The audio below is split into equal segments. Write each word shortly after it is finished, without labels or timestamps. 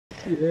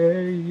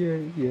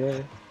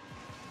Yeah.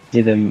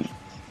 Ddim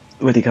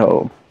wedi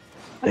cael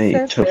ei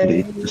Ateb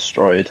totally ei.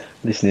 destroyed.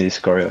 Nes ni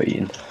sgorio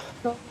un.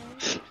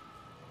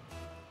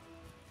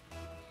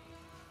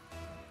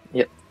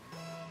 Yep.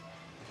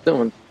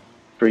 Dim ond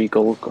 3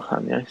 gol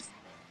gwahaniaeth.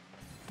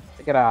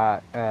 Gyda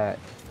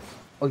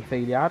 8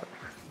 eiliad.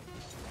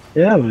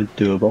 Yeah, we're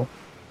doable.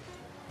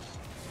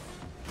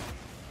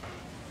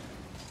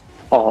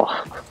 Oh,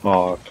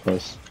 Oh,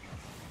 close.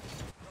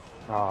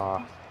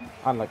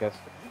 Unlucky.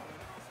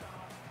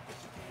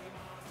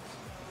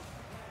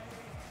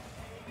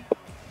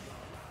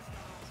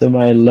 So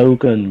my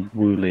Logan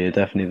Woolley are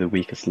definitely the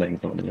weakest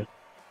link on it.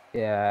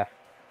 Yeah,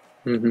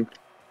 mhm.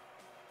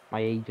 my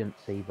agent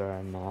saver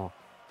and oh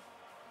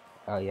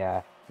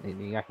yeah,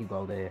 ni gallu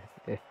gweld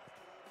y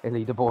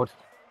leaderboard.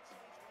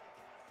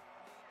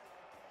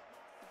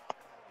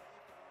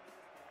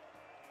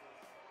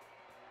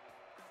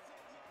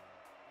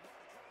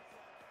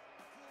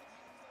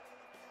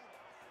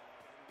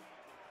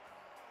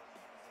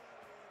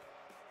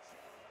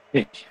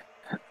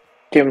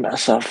 Game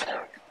nesaf.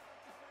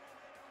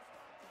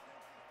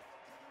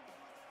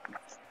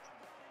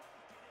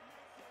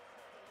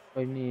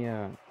 Oedd ni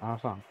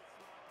arson.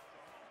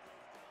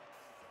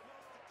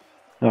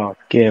 Oh,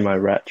 game I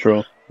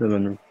retro. Ddim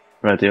yn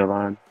ready o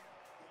lan.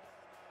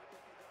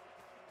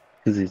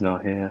 Because he's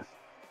not here.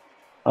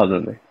 Other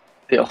than me.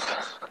 Diolch.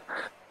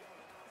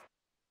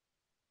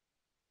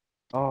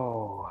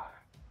 Oh.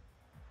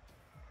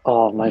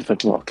 Oh, mae fy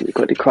nloglu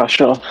wedi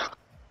crasho.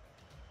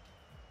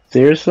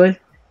 Seriously?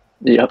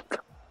 Yep.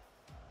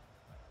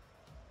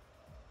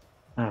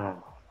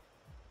 Oh.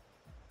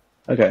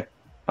 Okay,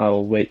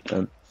 I'll wait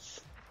then.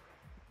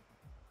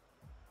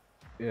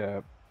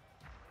 Yeah.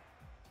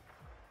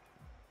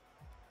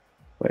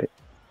 Wait.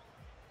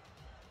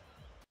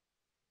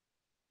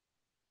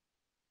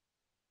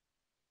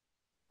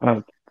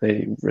 Oh,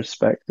 they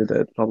respected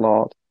it a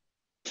lot.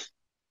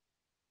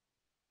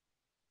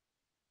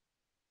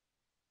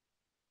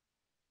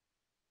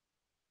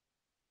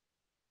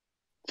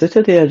 Sut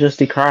ydy e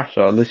just i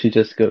crasho unless you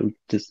just go,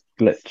 just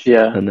glitch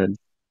Yeah. and then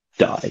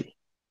die?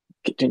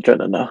 Ti'n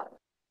drin yna.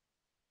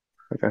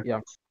 Okay. Yeah.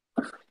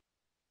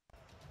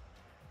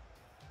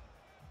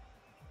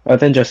 I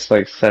then just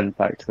like send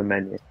back to the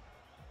menu.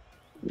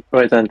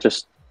 Right then,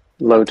 just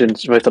loading,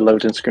 roedd y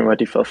loading screen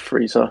wedi fel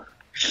freezer.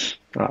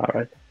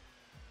 Alright.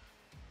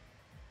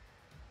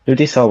 Nhw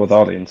wedi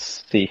sylweddoli'n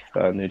syth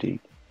a nhw wedi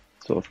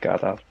sort of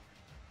gadael.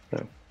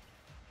 So.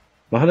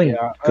 Mae hynny'n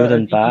good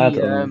and bad.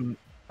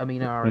 I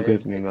mean, Mae'n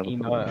good yn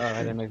meddwl.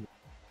 I don't know.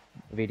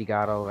 Fi wedi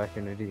gadael,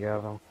 felly nhw wedi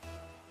gadael.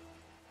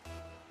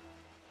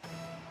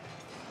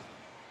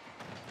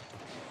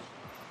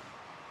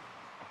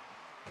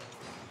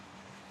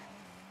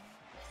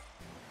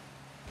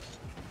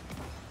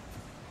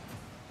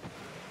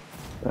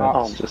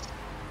 That's just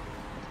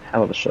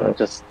hell of a shot.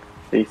 Just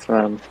teeth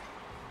ran.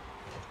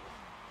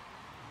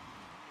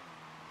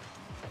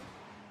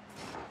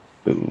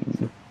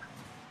 Boom.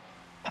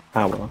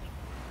 Power.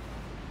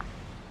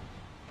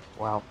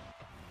 Wow.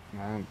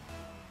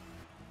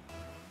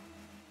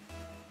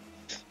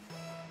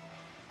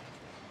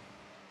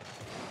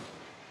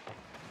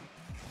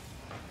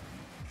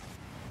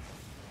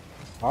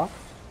 Huh?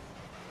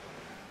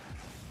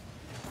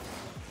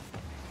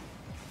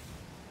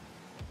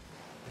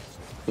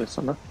 Please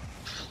yna.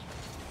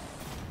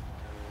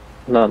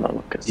 No,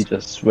 Lucas. He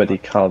just wedi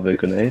cael fy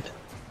gwneud.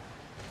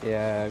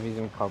 Yeah, fi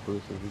ddim yn cael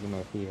boost, fi ddim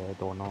yn chi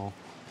dod nôl.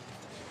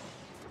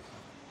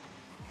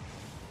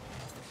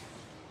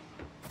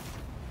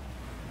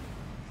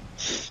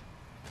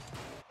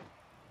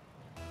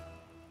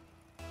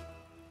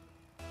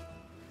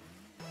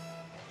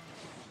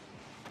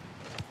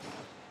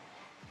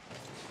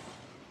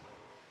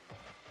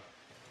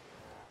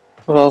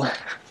 Wel,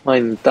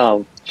 mae'n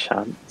dal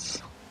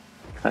chance.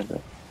 Kind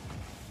of.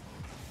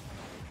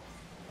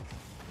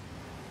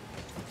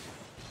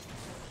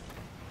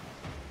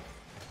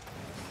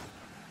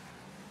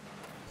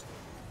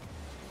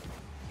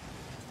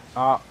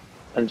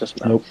 And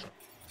just Nope.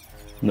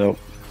 Nope.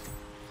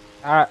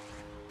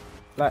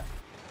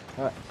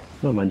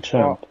 No, mae'n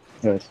champ.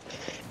 Yes.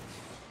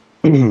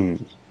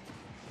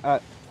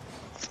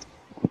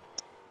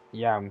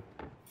 Yeah,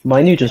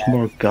 Mine you just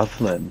more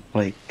government,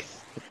 like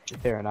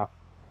fair enough.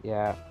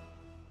 Yeah.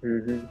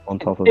 on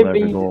top of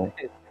every goal.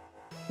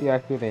 Yeah, I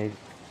feel it.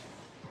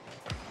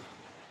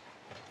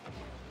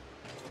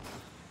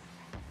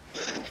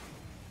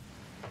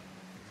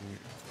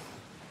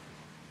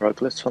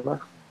 Ruglets hwnna.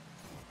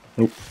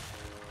 Nope.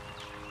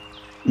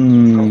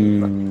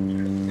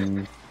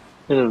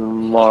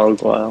 Mor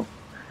gwael.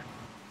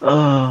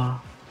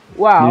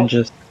 Wow. You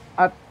just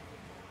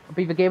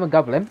Be the game of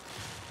Goblin.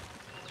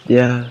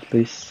 yeah, at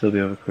least it'll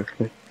be over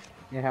quickly.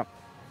 Yeah.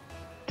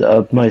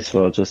 Might as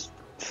well just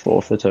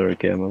forfeit her a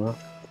game on that.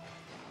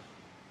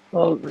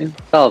 Wel, mae'n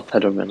dal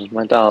 4 munud.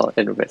 Mae'n dal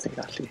unrhyw beth yn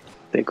gallu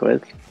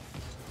digwydd.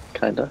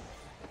 Kinda.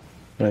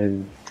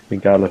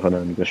 Fi'n gael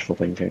hwnna'n wishful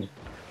thinking.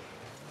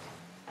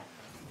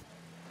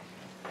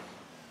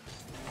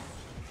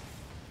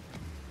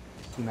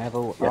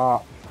 Meddwl, Yeah.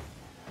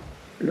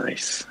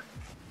 Nice.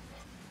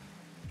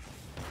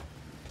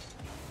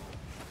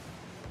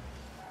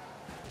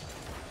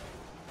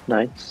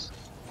 Nice.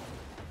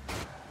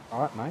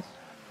 Alright, nice.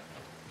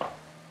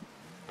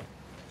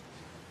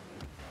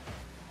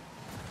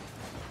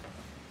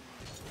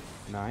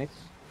 Nice.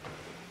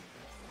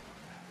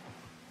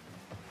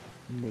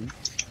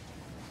 Neat.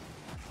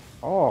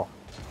 Oh.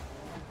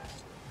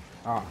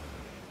 Ah.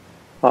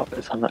 Oh,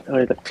 is hwnna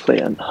oedd y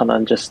clean?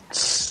 Hwnna'n just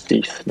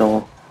stith,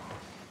 no.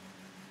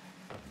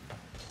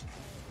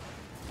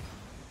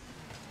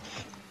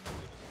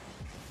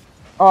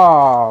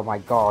 Oh my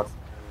god.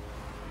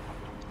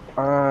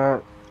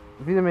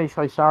 Fi ddim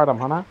eisiau siarad am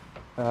hwnna.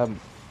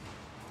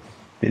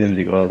 Fi ddim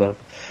wedi gweld o.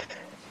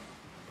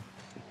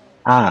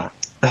 Ah.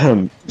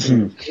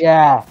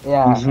 Yeah,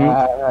 yeah.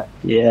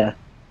 Yeah. Yeah.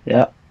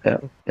 Yeah.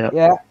 Yeah.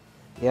 Yeah,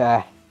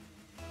 yeah.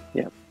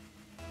 Yep.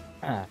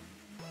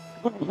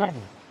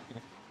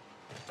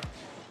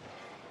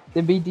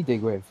 Dim byd di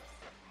digwydd.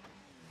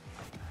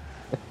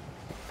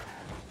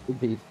 Dim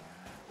byd.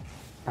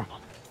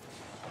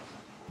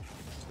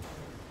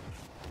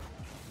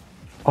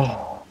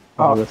 Oh.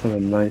 Oh, that's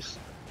nice.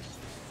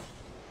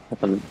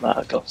 Oedd yn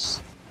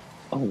agos.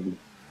 Oh.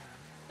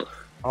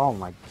 Oh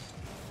my.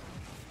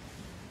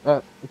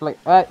 It's like.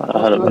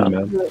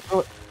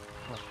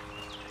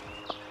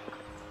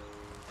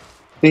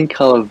 Fi'n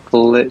cael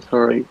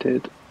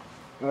obliterated.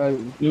 Fi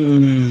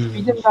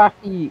ddim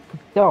gallu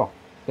cypio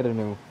gyda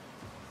nhw.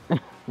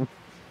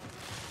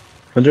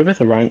 Ond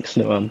rhywbeth y ranks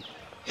nhw am.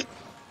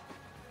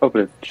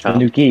 Probably Maen champ.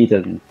 nhw gyd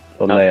yn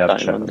o leiaf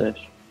champ.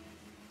 Diamondish.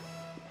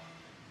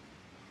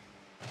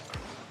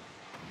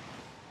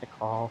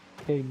 Oh,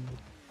 king.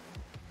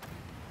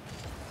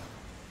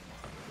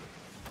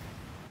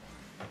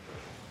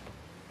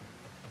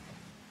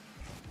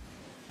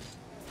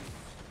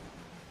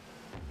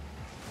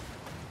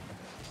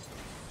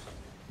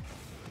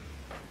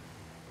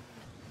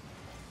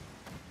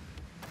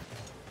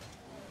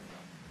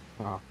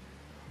 Oh.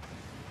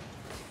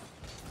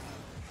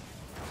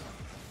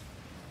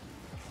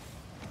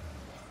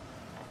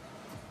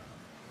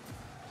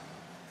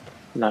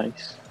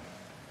 Nice.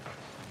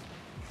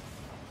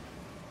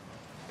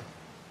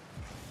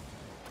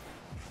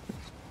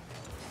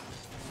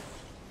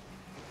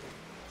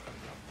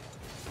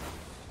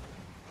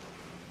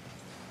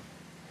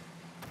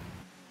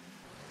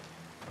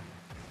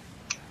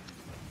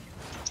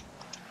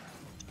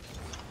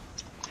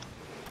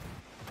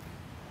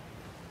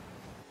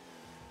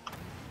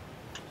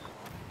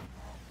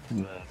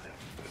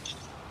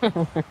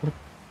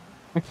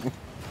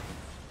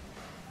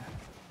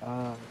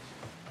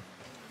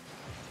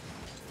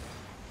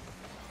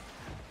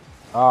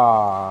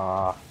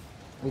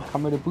 They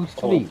come with a boost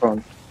to me.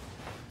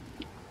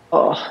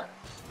 Oh,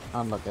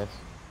 Unlucky.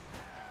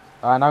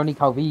 Now ni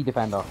cael fi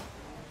defender.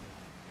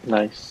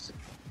 nice.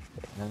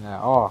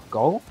 Oh,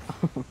 goal?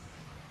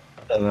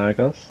 Yn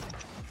agos.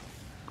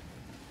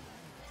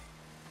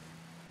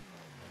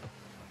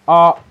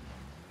 Oh.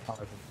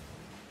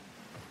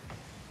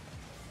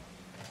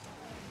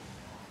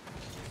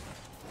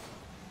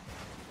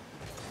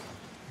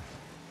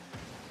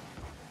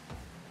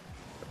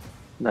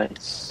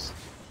 Nice.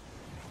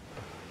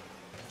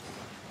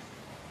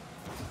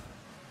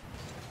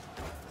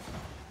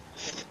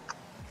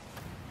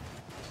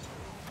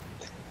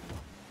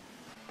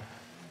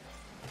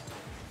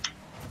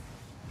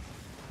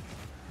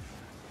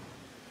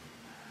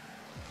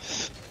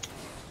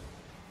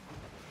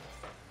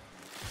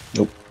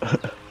 Nope.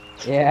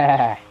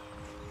 Yeah.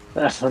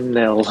 That's a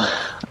nil.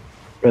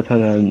 Roedd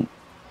hwnna'n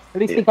At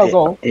least he got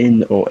goal.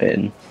 in o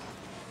in.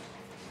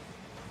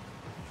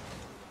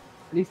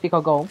 At least he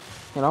got goal,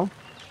 you know?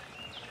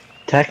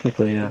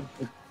 Technically, yeah.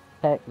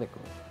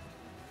 Technically.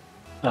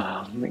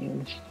 Oh,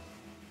 man.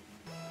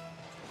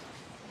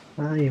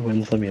 He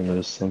wins them, you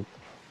lose them.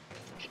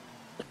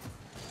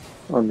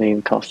 O'n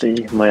i'n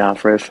colli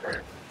mwyafrif.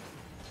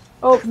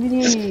 Oh, ni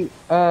ennill...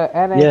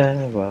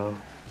 Yeah, well.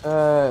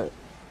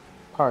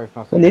 Parry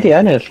wythnos. Ni di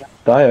ennill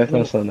 2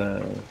 wythnos yn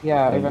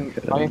Yeah, even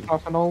 2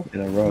 wythnos yn ôl.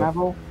 in a row.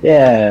 Meddwl.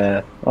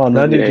 Yeah. Oh,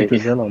 now ni di Yay.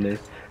 Brazil on ni.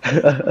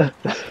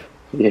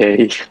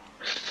 Yay.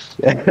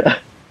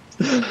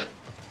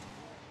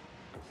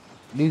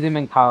 Ni ddim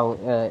yn cael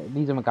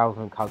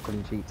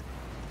clean sheet.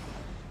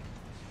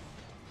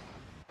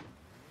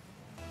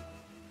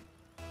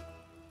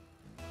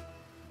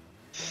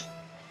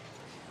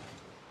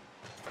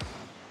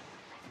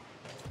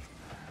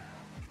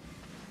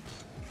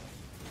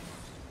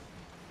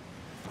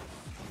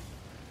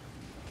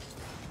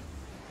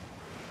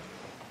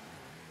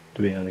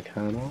 Dwi yn y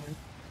canol.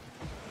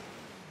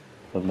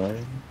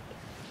 Ymlaen.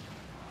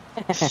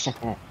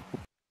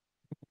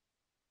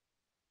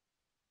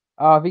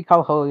 Fi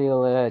cael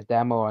hwyl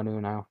demo yn nhw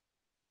nawr.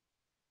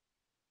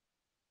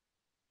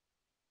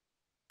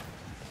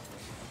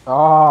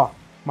 Oh,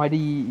 mae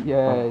di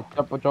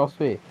jump o dros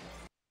fi.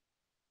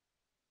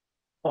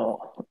 Oh.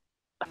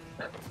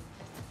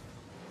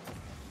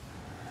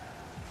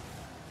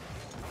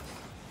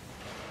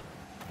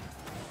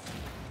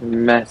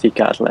 Methu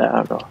gadle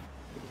agor.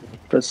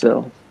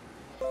 Brazil.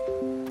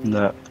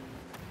 Na.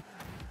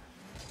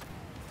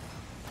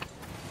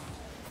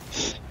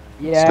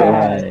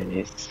 Yeah.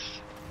 Nice.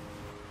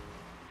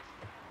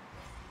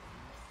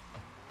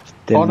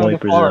 Then On my the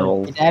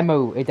forward.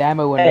 Brazil. A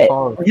demo on the Hey,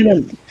 forward. you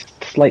know,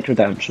 slight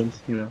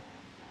redemptions, you know.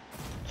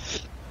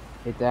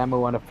 A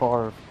demo on the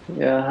forward.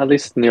 Yeah, at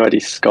least ni wedi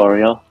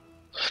sgorio.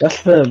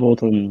 Gallai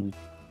fod yn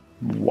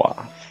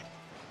waff.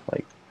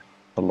 Like,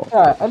 a lot.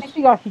 Yeah, at least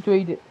we actually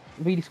dweud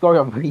fi wedi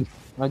sgorio am fi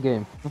na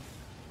game.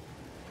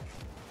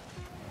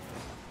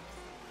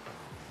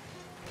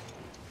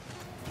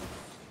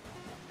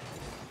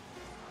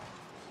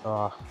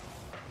 Oh.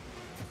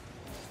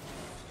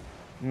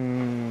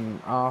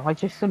 I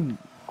just yn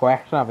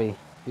gwell na fi.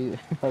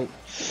 Like,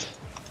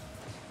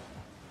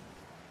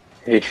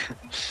 Hey.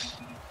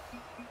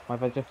 mae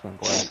fe just yn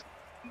gwell.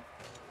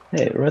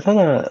 Hey, roedd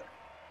hwnna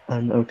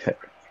yn okay.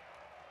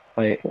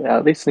 Like, Yeah,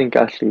 at least ni'n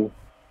gallu...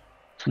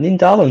 ni'n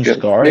dal yn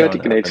Good. sgorio Ni wedi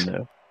yn gwneud- erbyn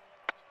nhw.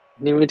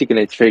 Ni wedi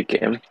gwneud 3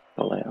 game,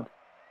 o leia.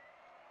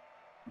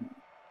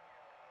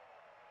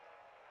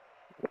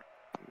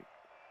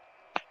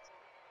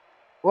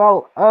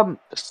 Wel,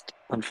 Just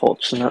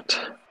unfortunate.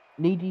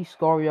 ni di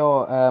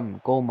sgorio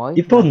gol mwy.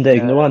 I bod yn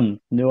deg,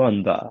 nhw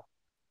yn da.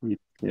 You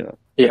know,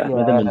 Yeah.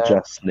 mae ddim yn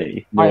just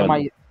ni.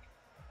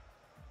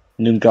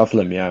 Nhw'n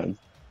gyflym iawn.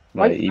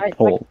 Mae i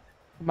Paul.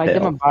 Mae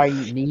dim yn bai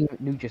ni,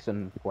 nhw just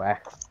yn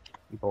gwell,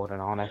 i bod yn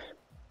honest.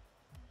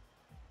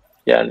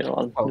 Yeah, ni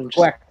on.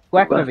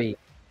 Gwell na fi.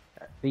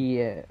 Fi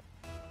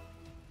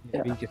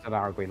just yn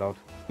ar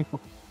gwylod.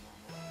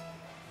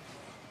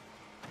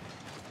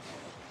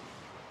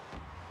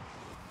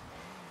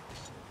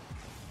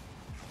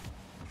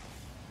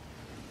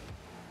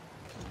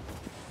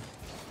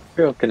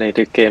 Fi oedd gwneud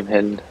y game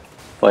hyn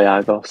fwy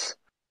agos.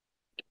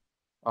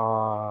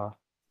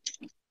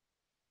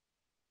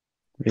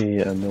 Fi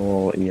yn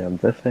ôl i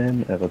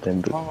amddiffyn, efo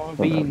dim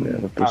Fi'n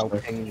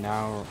outing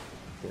nawr.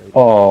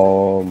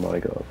 Oh my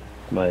god.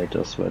 Mae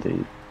just wedi...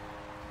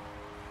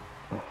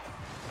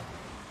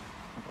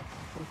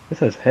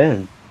 Beth oedd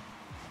hyn?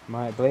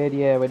 Mae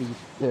Bledia wedi...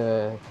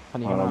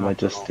 Mae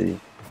just i...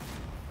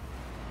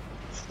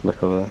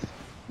 Look over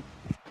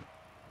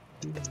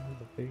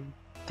there.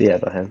 Di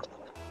efo hyn.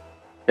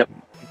 Yep.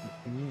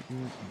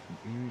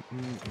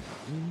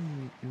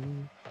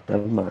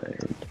 Never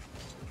mind.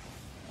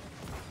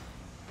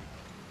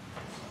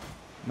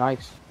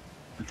 Nice.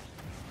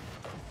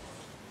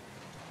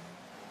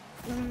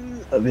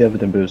 The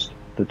evident boost,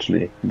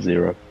 literally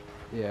 0.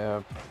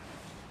 Yeah.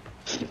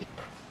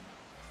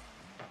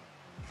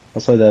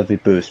 Os oedd efi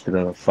boost bydd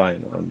yna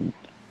fine, ond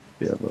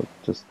fi efo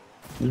just...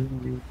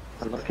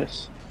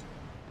 Unluckus.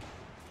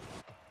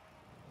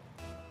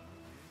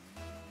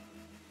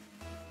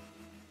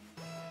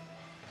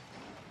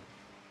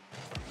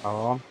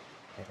 Oh.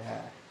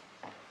 Yeah.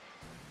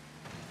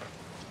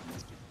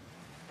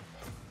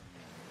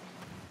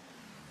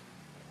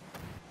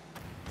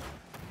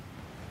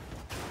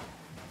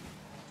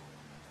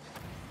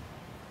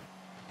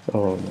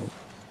 Oh no.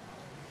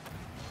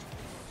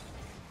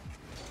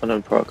 I'm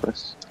in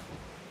progress.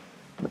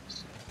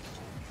 Nice.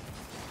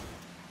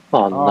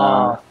 Oh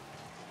no.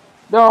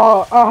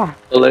 No! Ah!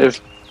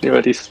 Liv, ni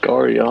wedi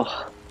sgorio.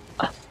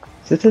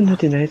 Sut yn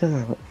wedi wneud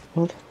yna?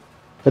 What?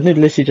 Ydyn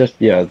nhw literally just,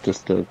 yeah,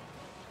 just a...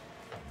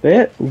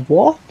 Bit?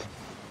 What?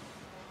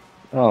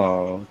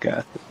 Oh,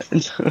 god.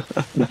 It's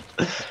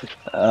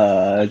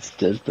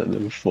just an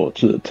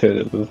unfortunate turn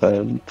of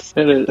events.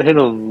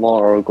 Hyn o'n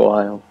mor o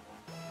gwael.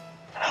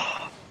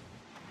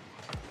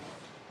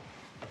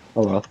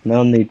 Oh well,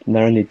 now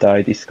I need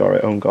Dai to score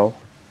it own goal.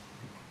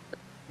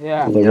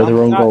 Yeah. Although roedd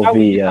yr own goal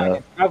fi,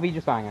 Now fi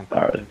just angen.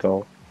 Barrett's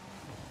goal.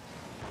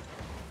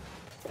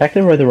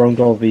 Technically roedd yr own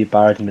goal fi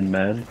Barrett yn mynd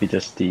mewn, fi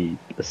just di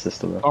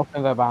assist o fe. Off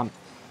yn fe ban.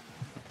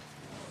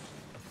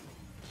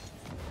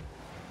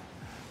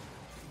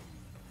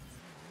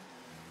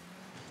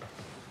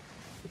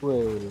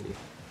 Wait.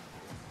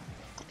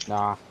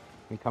 Nah,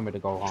 we cymryd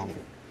y gol hon.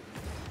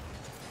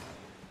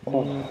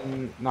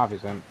 Na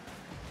fi ddim.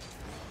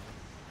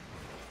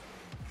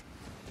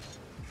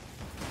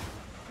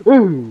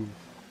 Ooh!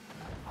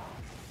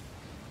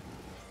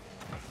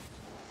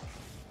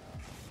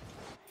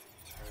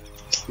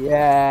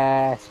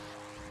 Yes!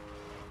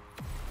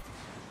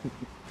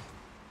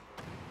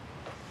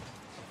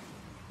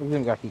 Fi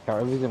ddim gallu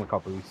cael, fi ddim yn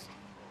cael boost.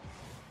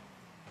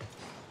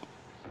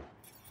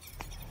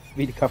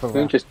 Fi di cover fe.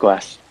 Dwi'n just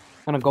gwell.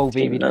 Yn y gol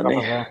fi di Na ni.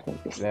 cover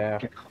fe. Yeah.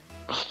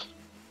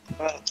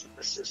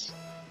 This is...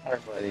 I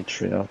need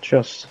trio,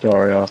 just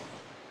scorio,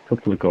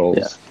 couple of goals.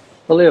 Yeah.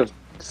 Wel i'r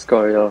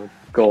sgorio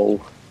gol.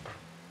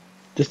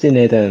 Just i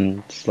wneud e'n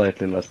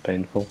slightly less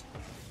painful.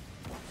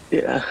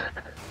 Yeah.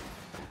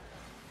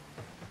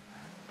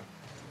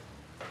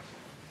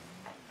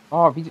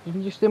 Oh, fi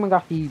just ddim yn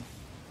gallu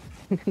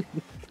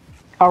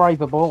carau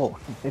fy ball,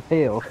 I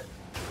feel.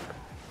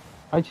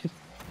 Fi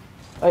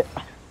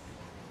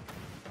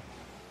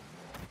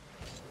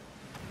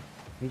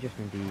just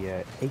mynd i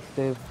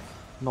eistedd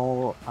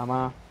nôl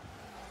yma,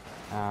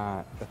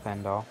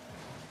 defender,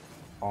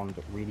 ond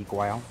really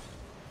gwael.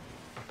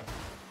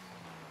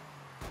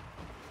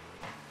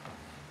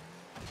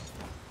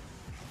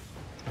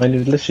 I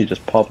mean, literally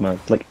just pop man,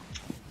 like,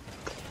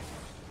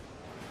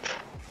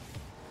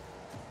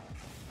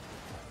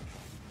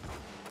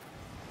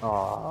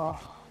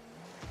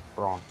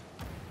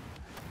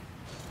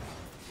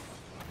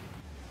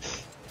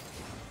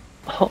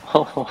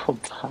 Oh,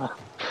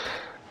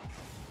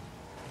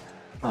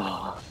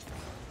 oh.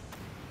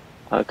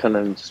 I kind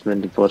of just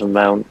mynd I bod yn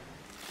mewn.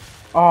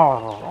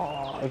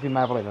 If fi'n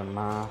meddwl i'n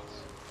mas.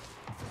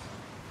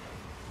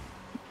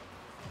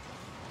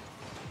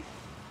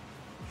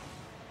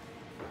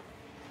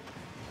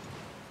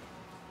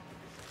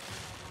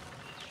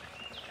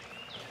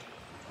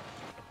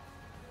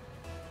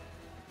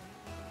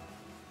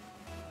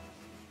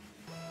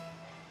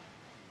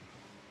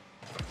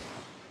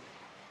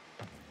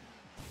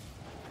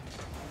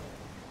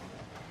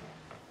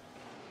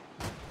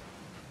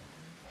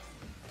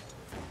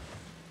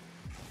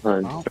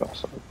 Yn Oh.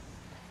 dros.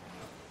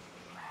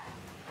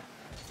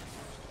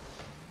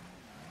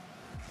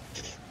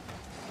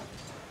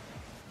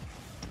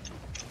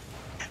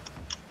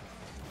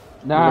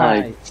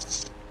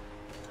 Nice.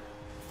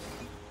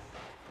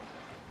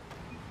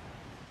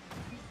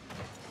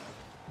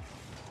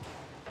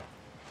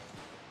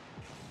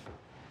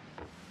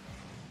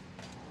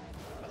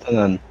 And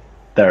then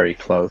very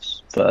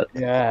close, but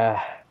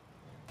Yeah.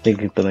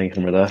 thinking byddai'n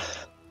cymryd e.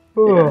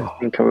 Yeah,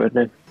 fi'n cymryd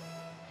nhw.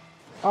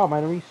 Oh,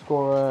 mae'n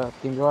rescore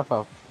game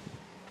diwethaf.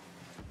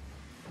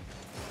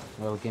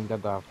 Wel, game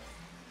gyntaf.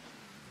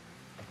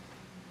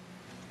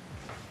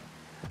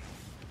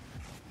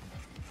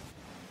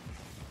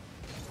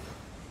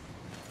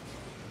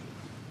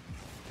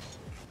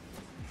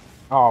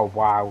 Oh,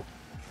 wow.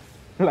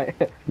 Like,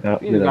 Yeah,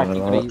 fi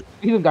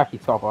ddim gallu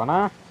top o'na.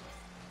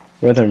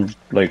 Roedd e'n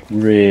like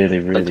really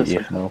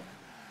doesn't- uchel.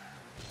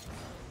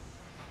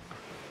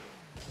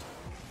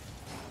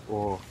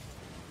 Oh.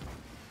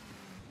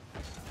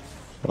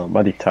 Oh,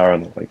 mae di taro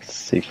nhw like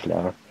syth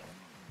lawr.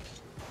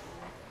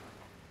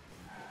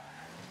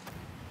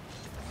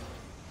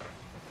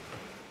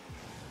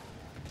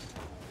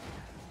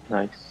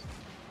 Nice.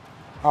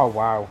 Oh,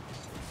 wow.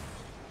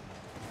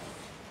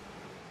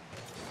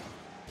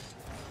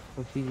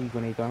 Wyt ti wedi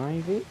gwneud hwnna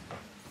I fi?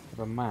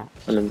 Efo Matt.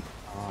 And then,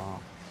 Oh.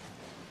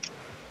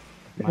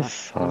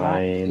 It's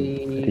fine.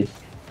 Ydi.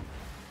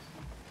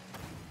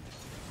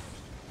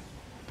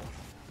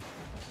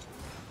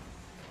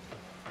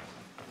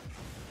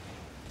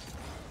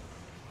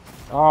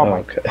 Oh my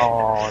Okay.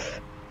 god.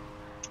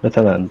 Roedd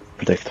hynna'n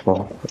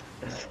predictable.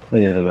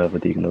 Mae ddim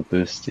efo digon o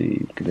boost I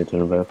gwneud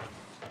yn rhywbeth.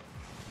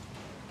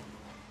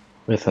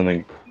 Roedd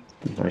hynna'n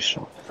nice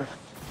shot.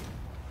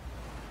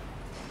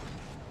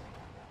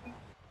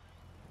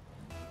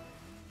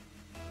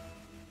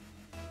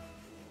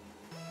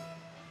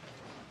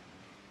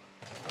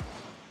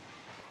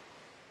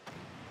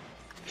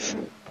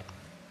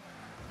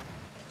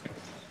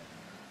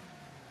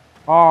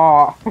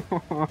 Oh.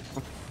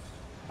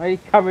 Mae di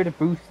cymryd y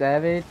boost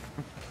hefyd.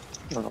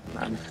 oh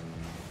man.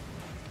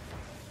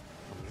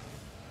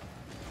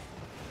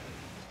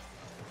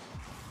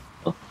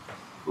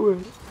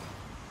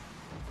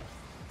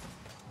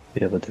 Fi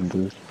efo dim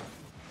boost.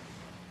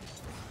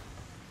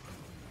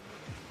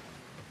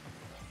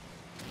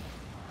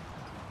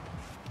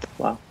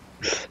 Wow.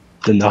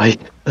 Deny.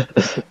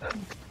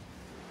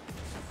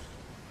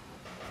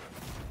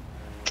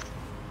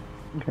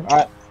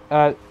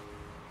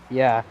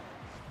 Yeah.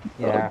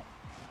 Yeah.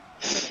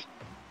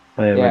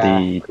 Mae Yeah.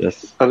 wedi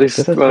just... At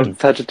least mewn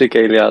 40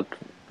 eiliad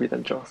bydd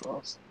yn dros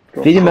os.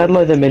 Fi di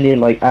meddwl oedd e'n mynd I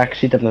like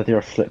actually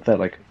defnyddio'r flip there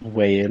like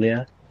way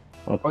earlier.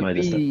 Ond mae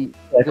Oedd just... fi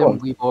Yeah, ddim come yn on.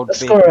 gwybod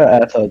Let's score it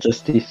eto,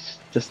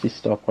 just I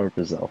stop our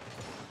Brazil.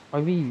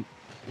 Oedd fi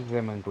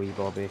ddim yn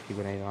gwybod beth I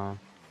gwneud hwnna.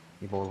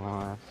 I bod yn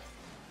honest.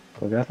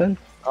 What happened?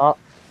 Oh.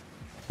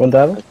 One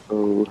devil?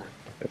 Oh,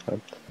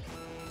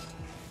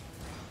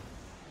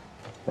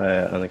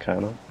 Yn y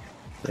canol.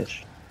 Ish.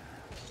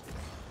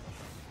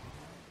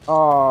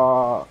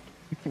 Oh.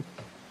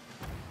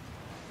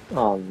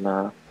 oh na.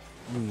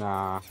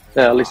 Nah.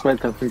 Yeah, at least mae'n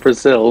from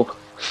Brazil.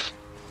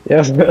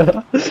 Yeah,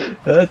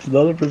 it's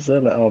another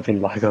Brazil. Oh, I've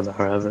been lag on that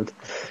hefyd.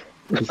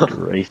 It's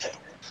great.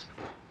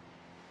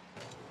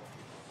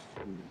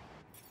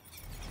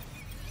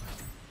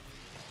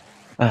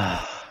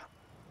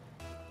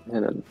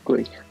 Hyn yn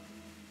gwych.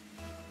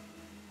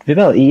 Fi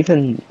fel,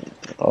 even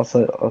os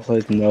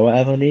oedd Noah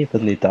efo ni,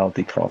 byddwn ni dal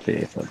di croffi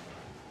eitha,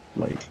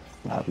 like,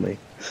 badly.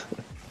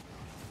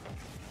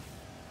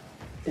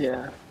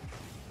 Yeah.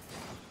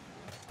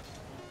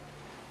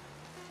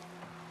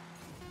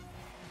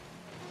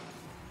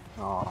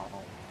 Oh.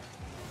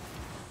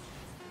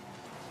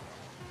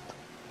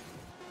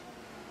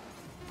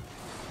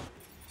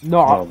 No.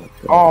 Oh my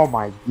God. Oh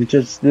my.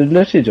 They're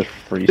literally just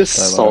freestyle. Just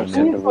salty.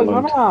 aren't Beth they? oedd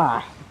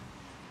hwnna?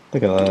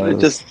 Look at that. It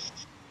just...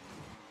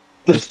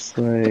 It's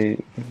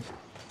like...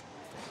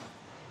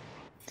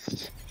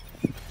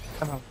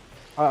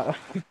 Uh,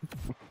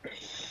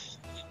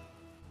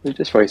 They're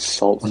just very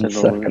salt One in the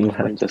second room.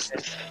 left. Just...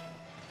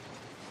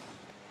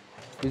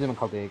 Dwi ddim yn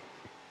cael dig.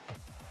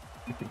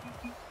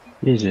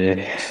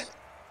 GG.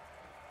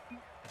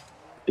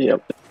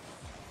 Yep.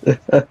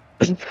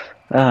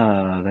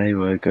 They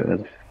were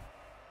good.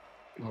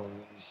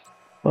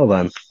 Well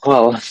then.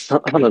 Well,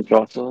 on a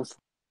drop was.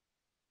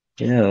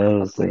 Yeah, that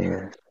was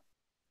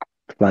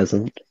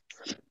pleasant.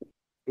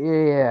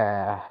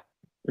 Yeah.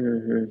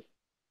 Mm-hmm.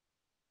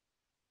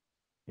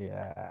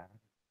 Ie.